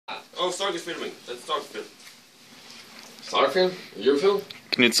Oh, start filming. Let's start film. Start film? You film?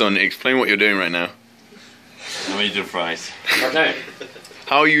 Knutsson, explain what you're doing right now. I'm eating fries. Okay.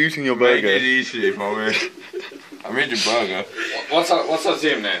 How are you eating your Make burger? it easy for me. I'm eating burger. What's our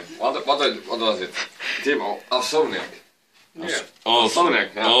team name? What was it? Team Alsomniac. Yeah. Awesome. Sonic,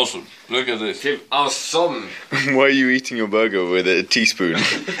 yeah. Awesome. Look at this. Team Alsom. Why are you eating your burger with a teaspoon?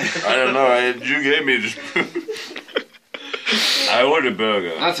 I don't know. You gave me the spoon. I want a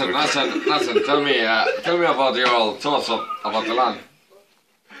burger. Knutsson, tell me about your thoughts about the land.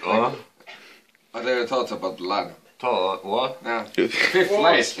 What? What are your thoughts about the land? What? Yeah. Fifth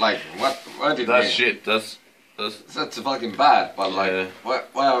place, like what did That's we? shit. That's. That's fucking bad, but like, Yeah.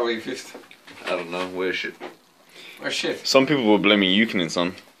 why are we fifth? I don't know. We're shit. We're shit. Some people were blaming you,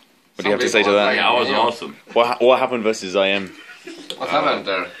 Knutsson. What do you have to say to people that? are Yeah, I was Yeah. awesome. What happened versus I am? What happened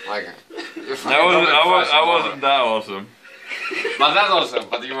there? Like, you fucking I wasn't that awesome. But that's awesome.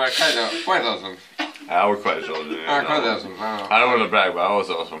 But you were quite awesome. I was quite awesome. Yeah, Quite awesome. No. I don't want to brag, but I was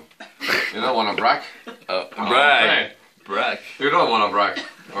awesome. You don't want to brag. Brag. Okay. Brag. You don't want to brag.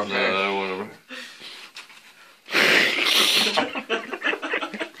 No, Okay. I don't want to brag.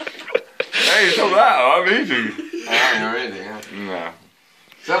 Hey, stop that! I'm eating. Yeah, you're eating. Yeah. No.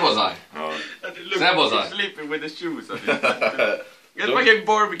 That was I. Oh. Look, That was I. he's sleeping with the shoes on his feet. He has fucking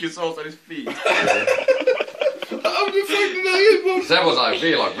barbecue sauce on his feet. I'm the fucking nugget. That was I.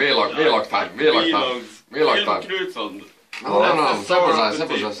 Vlog time. Vlog time. Knutsson. No.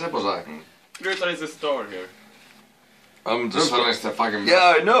 That was I. Knutsson is a star here. I'm the Knutsson star. is the fucking best.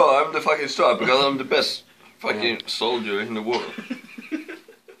 Yeah, I know. I'm the fucking star because I'm the best fucking soldier in the world.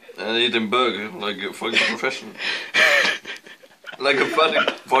 And eating burger like a fucking professional. Like a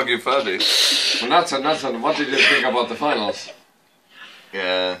fucking fatty. Knutsson, what did you think about the finals?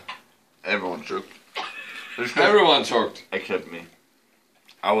 Yeah, everyone choked. Everyone choked. Except me.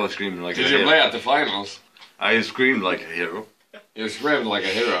 I was screaming like a Did you hero. play at the finals? I screamed like a hero. You screamed like a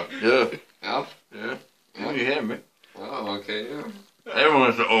hero. Yeah. Yeah? Yeah. You hear me? Oh, okay, yeah. Everyone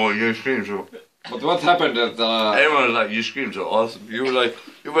was like, oh, you scream so. But what happened at Everyone was like, you scream so awesome. You were like,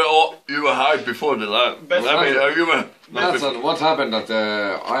 you were hyped before the line. Best I mean, you were. Not before. Knutsson, what happened at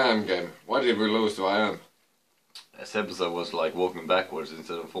the IM game? Why did we lose to IM? Sebasa was like walking backwards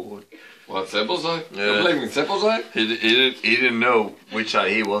instead of forward. What, Sebosai? Yeah. You're blaming Sebosai? He didn't know which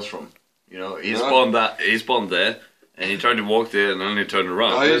side he was from. You know, he Yeah. spawned there, and he tried to walk there, and then he turned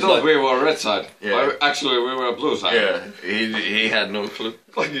around. Oh, you It's thought like- we were red side. Yeah. Actually, we were blue side. Yeah, he had no clue.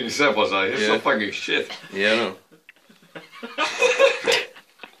 Fucking Sebosai, he's so Yeah. fucking shit. Yeah, I know.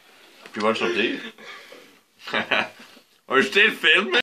 You want some tea? Are you still filming?